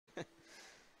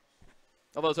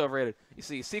Although it's overrated. You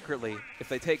see, secretly, if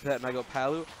they take that and I go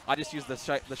Palu, I just use the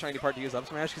shiny part to use up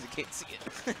smash because you can't see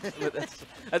it. But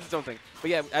that's its own thing.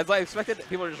 But yeah, as I expected,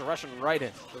 people are just rushing right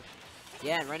in. So.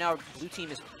 Yeah, and right now blue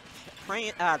team is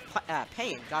paying.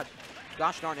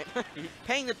 Gosh darn it,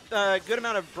 paying the good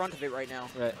amount of brunt of it right now.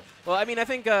 Right. Well, I mean, I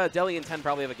think Deli and 10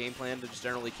 probably have a game plan to just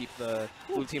generally keep the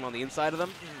blue team on the inside of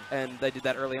them, and they did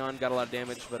that early on, got a lot of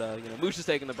damage. But you know, Moosh is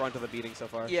taking the brunt of the beating so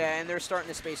far. Yeah, and they're starting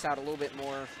to space out a little bit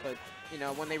more, but. You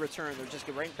know, when they return, they'll just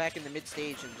get right back in the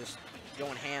mid-stage and just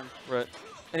going ham. Right.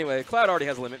 Anyway, Cloud already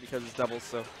has a limit because it's doubles,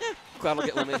 so Cloud will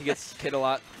get limit. He gets hit a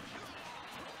lot.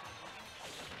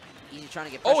 Eazy trying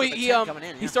to get pressure, coming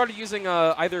in. He started using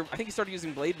I think he started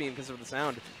using Blade Beam because of the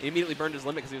sound. He immediately burned his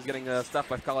limit because he was getting stuffed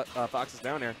by Fox's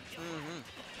down air.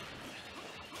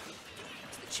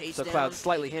 Chase so down. Cloud's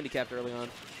slightly handicapped early on.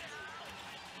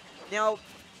 Now,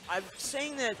 I'm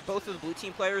saying that both of the blue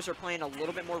team players are playing a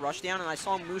little bit more rush down, and I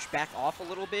saw Moosh back off a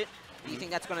little bit. Do you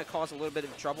think that's going to cause a little bit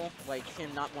of trouble, like him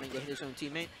not wanting to hit his own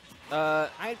teammate?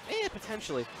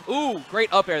 Potentially. Ooh,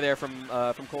 great up air there from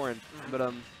Corrin. But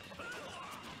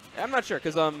I'm not sure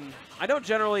because I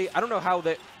don't know how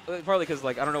they partly because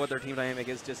like I don't know what their team dynamic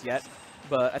is just yet.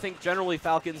 But I think generally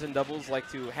Falcons and doubles like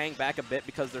to hang back a bit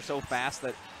because they're so fast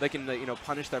that they can you know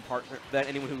punish their partner. That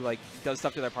anyone who like does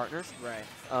stuff to their partner.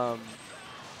 Right.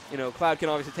 You know, Cloud can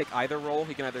obviously take either role.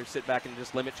 He can either sit back and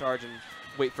just limit charge and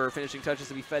wait for finishing touches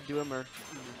to be fed to him,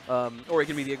 or he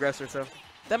can be the aggressor. So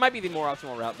that might be the more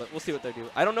optimal route, but we'll see what they do.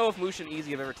 I don't know if Moosh and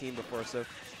Eazy have ever teamed before, so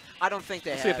I don't think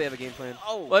they we'll have. see if they have a game plan.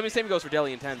 Oh. Well, I mean, same goes for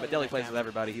Deli and 10, but Deli plays with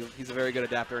everybody. He's a very good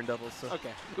adapter in doubles. So.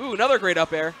 Okay. Ooh, another great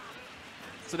up air.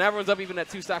 So now everyone's up even at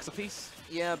 2 stocks apiece.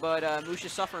 Yeah, but Moosh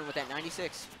is suffering with that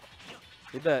 96.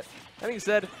 Did that. That being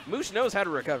said, Moosh knows how to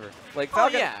recover. Like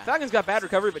Falcon's got bad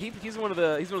recovery, but he's one of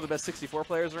the best 64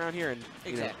 players around here, and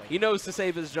exactly. Know, he knows to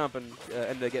save his jump and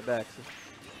to get back. So.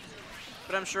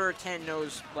 But I'm sure 10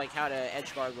 knows like how to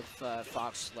edge guard with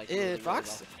Fox. Like really,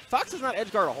 Fox, really well. Fox does not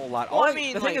edge guard a whole lot. Well, I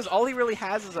mean, the thing is, all he really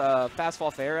has is a fast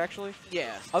fall fair. Actually.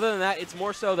 Yeah. Other than that, it's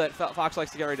more so that Fox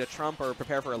likes to get ready to trump or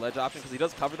prepare for a ledge option because he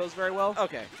does cover those very well.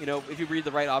 Okay. You know, if you read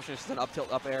the right option, it's just an up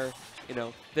tilt up air. You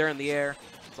know, they're in the air.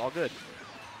 It's all good.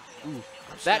 Ooh.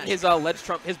 That and his ledge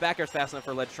trump, his back air is fast enough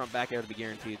for ledge trump back air to be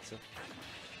guaranteed. So.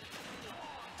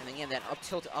 And again, that up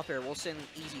tilt up air will send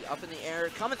Eazy up in the air,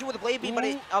 coming through with a blade beam, but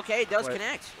it does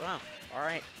connect. Wow. All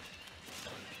right.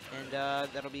 And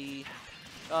that'll be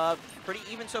pretty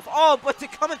even so far. Oh, but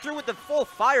coming through with the full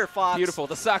fire Fox. Beautiful,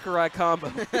 the Sakurai combo,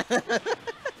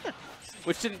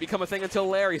 which didn't become a thing until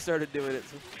Larry started doing it.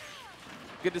 So.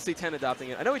 Good to see 10 adopting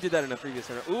it. I know he did that in a previous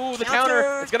turn. Ooh, the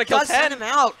counter! It's gonna kill 10. Send him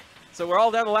out. So we're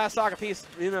all down the last stock apiece.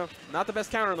 You know, not the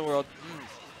best counter in the world.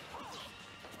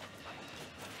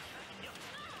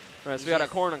 All right, so we got a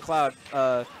Corrin and Cloud.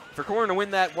 For Corrin to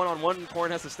win that one-on-one,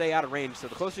 Corrin has to stay out of range. So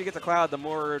the closer you get to Cloud, the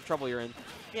more trouble you're in.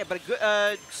 Yeah, but a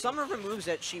good, some of her moves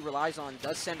that she relies on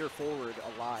does send her forward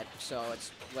a lot. So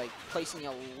it's like placing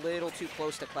a little too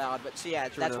close to Cloud. But so yeah,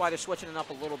 that's why they're switching it up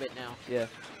a little bit now. Yeah,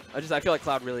 I feel like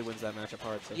Cloud really wins that matchup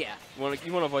hard. So yeah, you want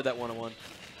to avoid that one-on-one.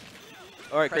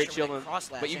 All right, great shield,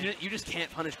 but you just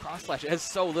can't punish cross slash. It has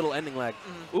so little ending lag.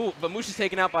 Ooh, but Moosh is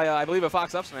taken out by I believe a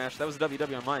Fox up smash. That was a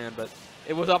WW on my end, but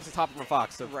it was off the top of a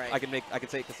Fox, so I can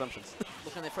take assumptions.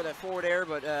 Looking for that forward air,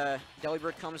 but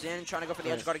Delibird comes in trying to go for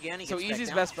the edge guard again. So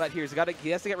Eazy's best bet here is he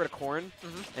has to get rid of Corrin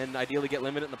and ideally get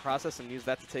limited in the process and use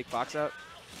that to take Fox out.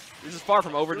 This is far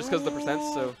from over just because of the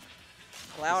percents. So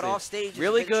Cloud off stage.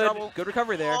 Really good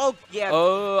recovery there. Oh yeah.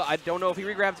 Oh, I don't know if he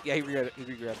regrabbed. Yeah, he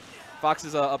regrabbed.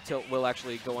 Fox's up tilt will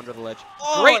actually go under the ledge.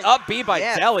 Oh, great up B by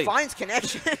Deli. Finds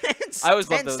connection. I always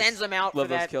love those. Sends them out. Love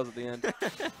those kills at the end.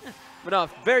 But no,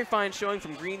 very fine showing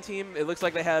from Green Team. It looks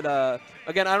like they had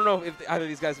again. I don't know if either of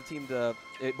these guys have teamed.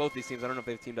 Both these teams. I don't know if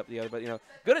they've teamed up together, but you know,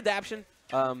 good adaptation.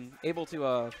 Able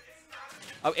to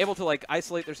like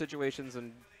isolate their situations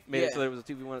and made it so that it was a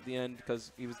 2v1 at the end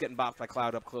because he was getting bopped by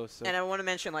Cloud up close. So. And I want to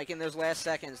mention, like, in those last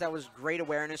seconds, that was great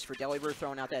awareness for Delibird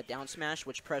throwing out that down smash,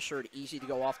 which pressured Eazy to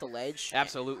go off the ledge.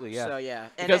 Absolutely, yeah. So, yeah.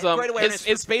 And because great awareness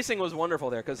his spacing was wonderful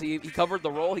there because he covered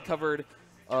the roll. He covered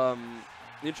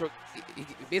neutral.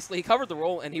 Basically, he covered the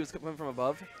roll, and he was coming from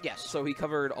above. Yes. So he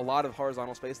covered a lot of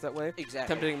horizontal space that way.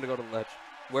 Exactly. Tempting him to go to the ledge,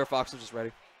 where Fox was just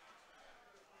ready.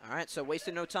 All right, so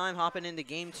wasting no time, hopping into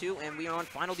game 2, and we are on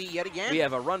Final D yet again. We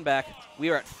have a run back.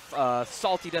 We are at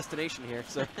salty destination here.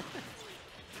 So.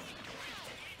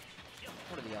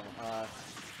 What are the other?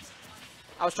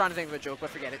 I was trying to think of a joke,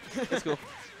 but forget it. That's cool.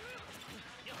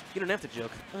 You don't have to joke.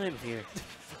 I'm here.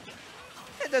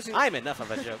 I'm enough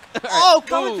of a joke. Oh,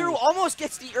 coming through, almost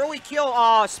gets the early kill.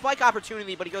 Spike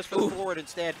opportunity, but he goes for the forward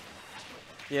instead.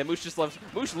 Yeah, Moosh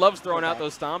loves throwing out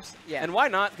those stomps. Yeah. And why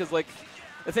not? Because like,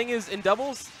 the thing is, in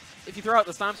doubles, if you throw out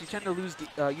the stomps, you tend to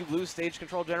lose stage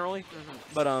control generally.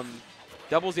 But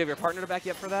doubles, you have your partner to back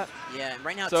you up for that. Yeah, and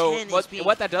right now So 10 is being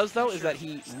what that does though is sure. that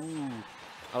he. Ooh,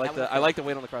 I like the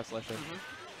wait on the cross slash there.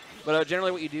 But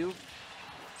generally, what you do.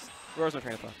 Where's my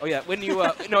train of thought? Oh yeah, when you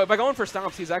no, by going for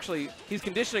stomps, he's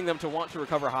conditioning them to want to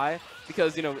recover high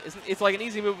because it's like an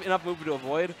easy enough move to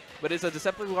avoid, but it's a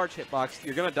deceptively large hitbox.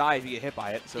 You're gonna die if you get hit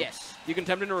by it. So yes. You can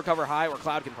tempt him to recover high, or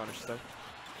Cloud can punish. So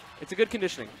it's a good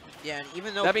conditioning. Yeah, and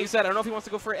even though that being said, I don't know if he wants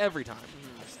to go for it every time.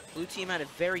 Blue team had a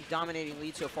very dominating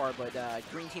lead so far, but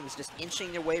green team is just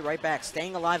inching their way right back,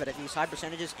 staying alive at these high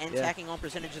percentages and tacking on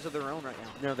percentages of their own right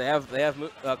now. No, they have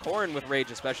Corrin with Rage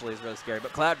especially is really scary,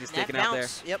 but Cloud just taking out there.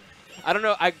 Yep. I don't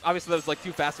know. Obviously that was like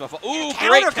too fast of a fall. Ooh,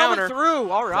 great counter coming through.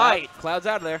 All right. Cloud's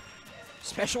out of there.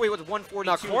 Especially with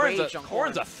 142 no, Rage on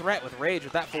Corrin's a threat with Rage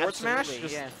with that forward smash.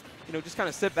 Just, yeah. Just kind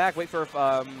of sit back, wait for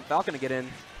Falcon to get in.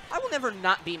 I will never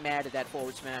not be mad at that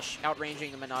forward smash,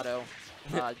 outranging the Minato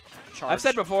charge. I've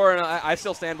said before, and I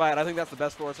still stand by it. I think that's the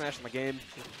best forward smash in the game.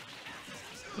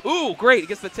 Ooh, great! He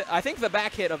gets I think the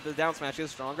back hit of the down smash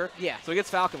is stronger. Yeah. So he gets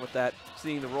Falcon with that,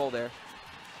 seeing the roll there.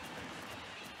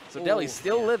 So Deli's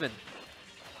still living.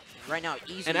 Right now,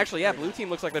 Eazy. And actually, yeah, blue team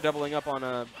looks like they're doubling up on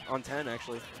 10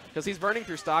 actually, because he's burning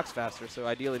through stocks faster. So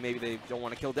ideally, maybe they don't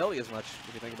want to kill Deli as much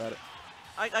if you think about it.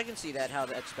 I can see that, how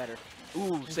that's better.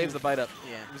 Ooh, saves the bite up.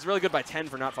 Yeah. It was really good by 10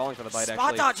 for not falling for the bite, spot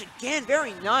actually. Spot dodge again,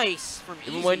 very nice from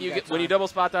Eazy. When you double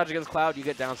spot dodge against Cloud, you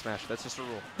get down smash. That's just a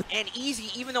rule. And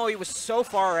Eazy, even though he was so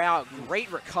far out,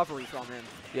 great recovery from him.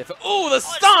 Yeah. Ooh, the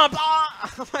stomp!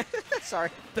 Sorry.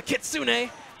 The Kitsune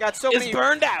got so is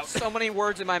burned out. So many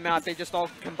words in my mouth, they just all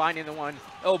combine into one.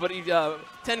 Oh, but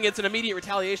 10 gets an immediate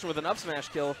retaliation with an up smash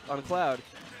kill on Cloud.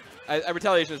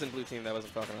 Retaliation is in blue team. That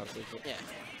wasn't Falcon, obviously. But. Yeah.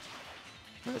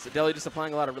 So Deli just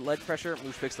applying a lot of ledge pressure.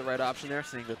 Moosh picks the right option there,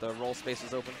 seeing that the roll space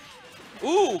is open.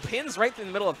 Ooh, pins right in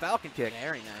the middle of Falcon kick.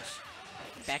 Very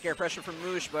nice. Back air pressure from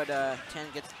Moosh, but 10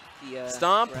 gets the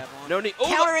stomp. grab on. No need.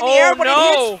 Counter in the air, but it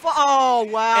hits. Oh,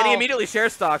 wow. And he immediately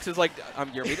shares stocks. It's like,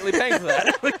 you're immediately paying for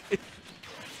that.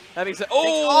 That being said,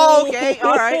 okay,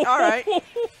 all right.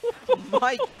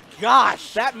 My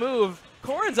gosh. That move.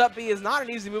 Corrin's up B is not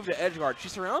an easy move to edge guard. She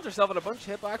surrounds herself in a bunch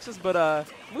of hitboxes, but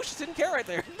Moosh just didn't care right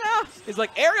there. No. He's like,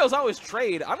 Aerial's always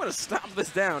trade. I'm going to stomp this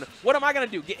down. What am I going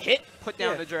to do? Get hit? Put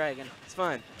down the dragon. It's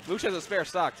fine. Moosh has a spare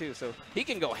stock, too, so he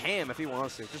can go ham if he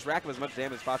wants to. Just rack him as much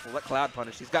damage as possible. Let Cloud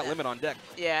punish. He's got limit on deck.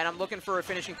 Yeah, and I'm looking for a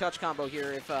finishing touch combo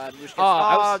here if Moosh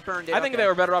gets burned in. I think they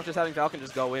were better off just having Falcon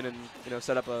just go in and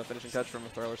set up a finishing touch from a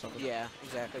throw or something. Yeah,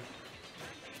 exactly.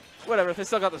 Whatever, they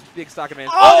still got this big stock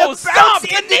advantage. Oh, stop! The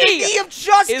knee of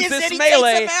justice! Is this and he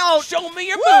melee? Takes him out. Show me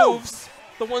your moves!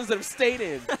 The ones that have stayed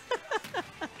in.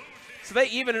 So they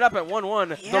even it up at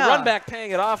 1-1. Yeah. The run back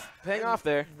paying off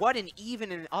there. What an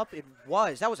even and up it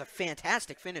was. That was a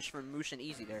fantastic finish from Moosh and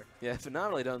Eazy there. Yeah,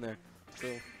 phenomenally done there. So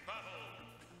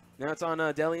now it's on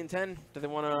Deli and 10. Do they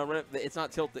want to run it? It's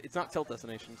not tilt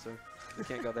destination, so they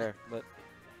can't go there. But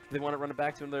do they want to run it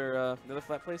back to another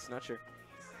flat place? Not sure.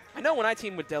 I know when I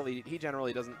team with Deli, he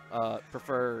generally doesn't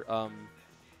prefer.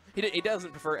 He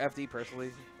doesn't prefer FD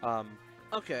personally.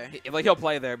 Okay. He'll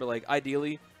play there, but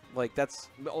ideally, that's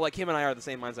him and I are the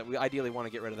same mindset. We ideally want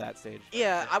to get rid of that stage.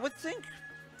 Yeah, I would think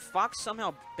Fox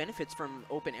somehow benefits from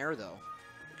open air though,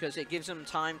 because it gives him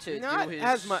time to do his.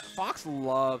 As much. Fox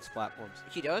loves platforms.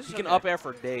 He does. He can up air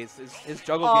for days. His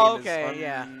juggle game is. Okay.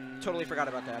 Yeah. Totally forgot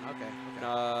about that.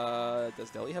 Okay. Does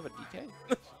Deli have a DK?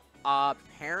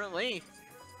 Apparently.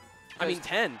 I mean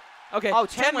 10. Okay. Oh,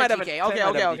 10 might have a DK.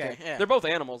 Okay. Yeah. They're both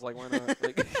animals. Why not?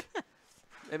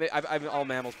 All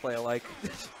mammals play alike.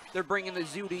 They're bringing the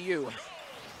zoo to you.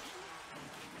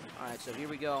 All right, so here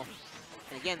we go.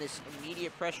 And again, this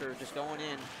immediate pressure just going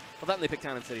in. Well, then they pick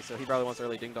Town and City, so he probably wants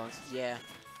early ding-dongs. Yeah.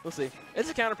 We'll see. It's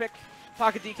a counter pick.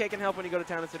 Pocket DK can help when you go to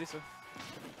Town and City, so.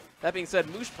 That being said,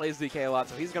 Moosh plays DK a lot,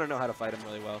 so he's going to know how to fight him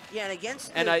really well. Yeah, and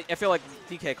against And I feel like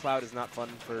DK Cloud is not fun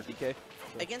for DK.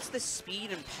 Against the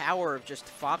speed and power of just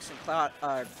Fox and Cloud,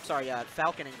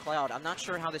 Falcon and Cloud, I'm not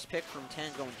sure how this pick from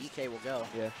 10 going DK will go.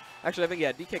 Yeah. Actually, I think,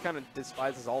 DK kind of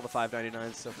despises all the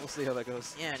 599s, so we'll see how that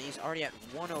goes. Yeah, and he's already at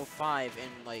 105, and,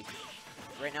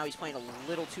 right now he's playing a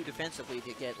little too defensively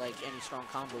to get, any strong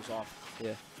combos off.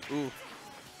 Yeah. Ooh.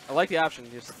 I like the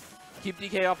option. Just keep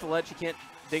DK off the ledge. He can't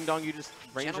ding-dong you, just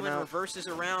range him Gentleman out. reverses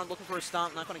around, looking for a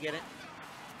stomp, not going to get it.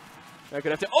 I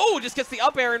could have to. Oh, just gets the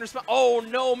up air in response. Oh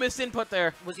no, missed input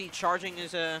there. Was he charging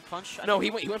his punch? No,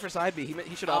 he went for side B.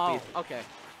 He should have up B. Okay.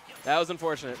 That was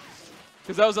unfortunate.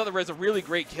 Because that was otherwise a really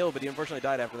great kill, but he unfortunately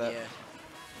died after that. Yeah.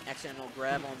 Accidental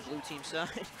grab on blue team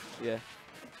side. Yeah.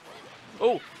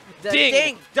 Oh,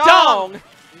 Ding dong. dong.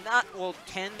 Not well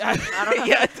 10. I don't know.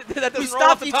 Yeah, that We doesn't roll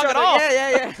off stopped the each tongue other. at all.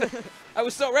 Yeah. I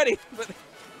was so ready, but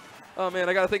oh man,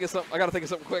 I gotta think of something. I gotta think of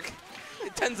something quick.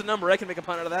 10's a number. I can make a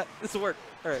pun out of that. This will work.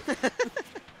 All right.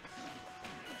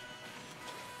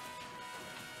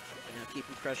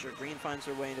 Keeping pressure. Green finds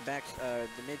their way in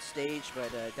the mid stage,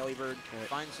 but Delibird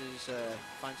finds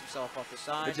himself off the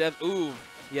side. Ooh,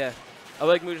 yeah. I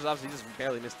like Moosh. Obviously, he just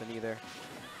barely missed the knee there.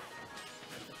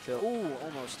 Ooh,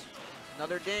 almost.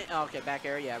 Another ding. Oh, okay, back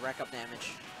air. Yeah, rack up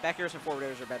damage. Back airs and forward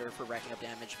airs are better for racking up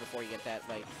damage before you get that.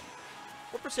 Like,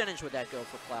 what percentage would that go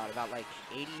for Cloud? About like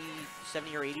 80,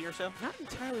 70 or 80 or so? Not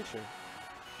entirely sure.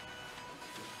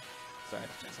 Sorry.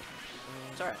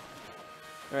 It's all right.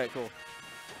 All right, cool.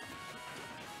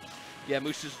 Yeah,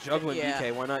 Moosh just juggling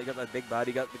DK. Why not? You got that big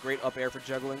body. You got the great up air for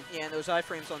juggling. Yeah, and those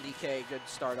iframes on DK, good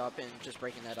start up and just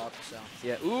breaking that up. So.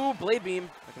 Yeah. Ooh, blade beam.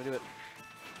 Not gonna do it.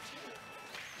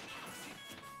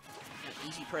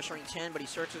 Easy pressuring 10, but he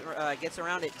searches, gets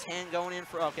around at 10, going in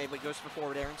for but he goes for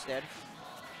forward air instead.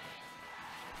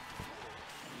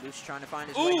 Moosh trying to find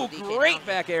his way. Ooh, great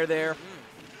back air there.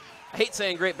 I hate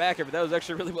saying great back air, but that was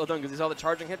actually really well done because he saw the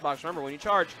charging hitbox. Remember, when you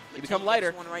charge, you become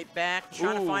lighter. One right back,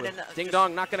 trying to find ding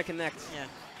dong, not gonna connect. Yeah,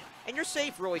 and you're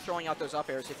safe really throwing out those up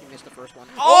airs if you missed the first one.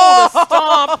 Oh, the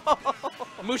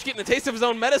stomp! Moosh getting a taste of his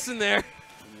own medicine there.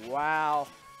 Wow.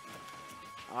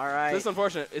 All right. So this is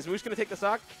unfortunate. Is Moosh gonna take the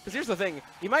stock? Because here's the thing,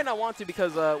 he might not want to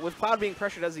because with Cloud being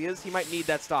pressured as he is, he might need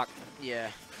that stock. Yeah.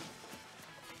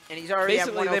 And he's already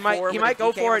basically at 104 he might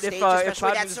go for it if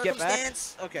Cloud can just get back.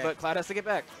 Okay. But Cloud has to get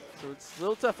back, so it's a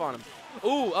little tough on him.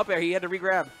 Ooh, up air. He had to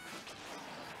re-grab.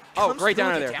 Oh, great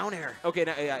down air there. Down air. Okay,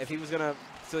 now, yeah. If he was gonna,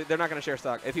 so they're not gonna share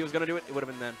stock. If he was gonna do it, it would have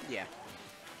been then. Yeah.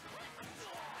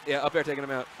 Yeah, up air taking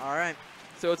him out. All right.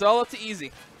 So it's all up to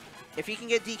Eazy. If he can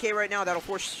get DK right now, that'll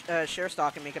force share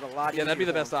stock and make it a lot easier. Yeah, that'd be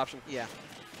the best option. Yeah.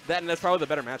 That and that's probably the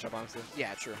better matchup, honestly.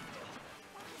 Yeah, true.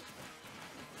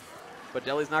 But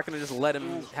Deli's not going to just let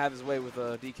him have his way with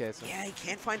DK. So. Yeah, he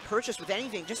can't find purchase with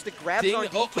anything. Just the grabs on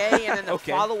DK and then the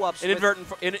follow-ups.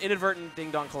 Inadvertent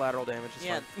ding-dong collateral damage is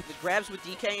fun. The grabs with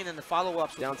DK and then the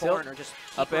follow-ups with the corn are just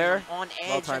up air. On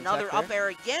edge. Another up air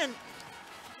again.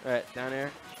 All right, down air.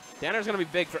 Down air's going to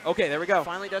be big. Okay, there we go.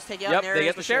 Finally does take out. Yep, they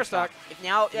get the share stock.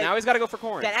 Now he's got to go for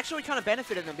corn. That actually kind of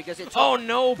benefited them because it took, oh,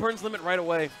 no, burns limit right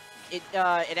away. It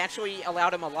actually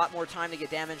allowed him a lot more time to get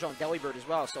damage on Delibird as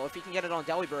well. So if he can get it on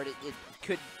Delibird, it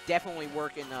could definitely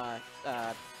work in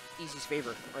Eazy's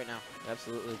favor right now.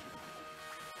 Absolutely.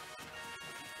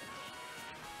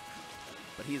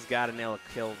 But he's got to nail a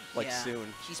kill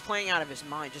soon. He's playing out of his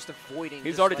mind, just avoiding.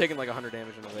 He's already taken like 100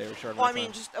 damage in the later short. Well, I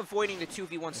mean, just avoiding the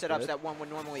 2v1 setups that one would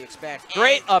normally expect.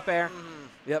 Great up air.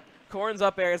 Yep. Corn's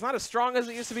up air. It's not as strong as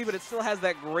it used to be, but it still has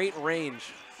that great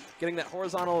range. Getting that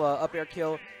horizontal up air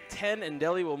kill. 10 and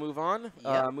Deli will move on.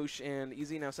 Moosh and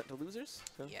Eazy now set to losers.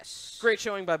 So yes. Great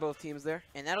showing by both teams there.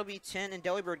 And that'll be 10 and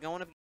Delibird going up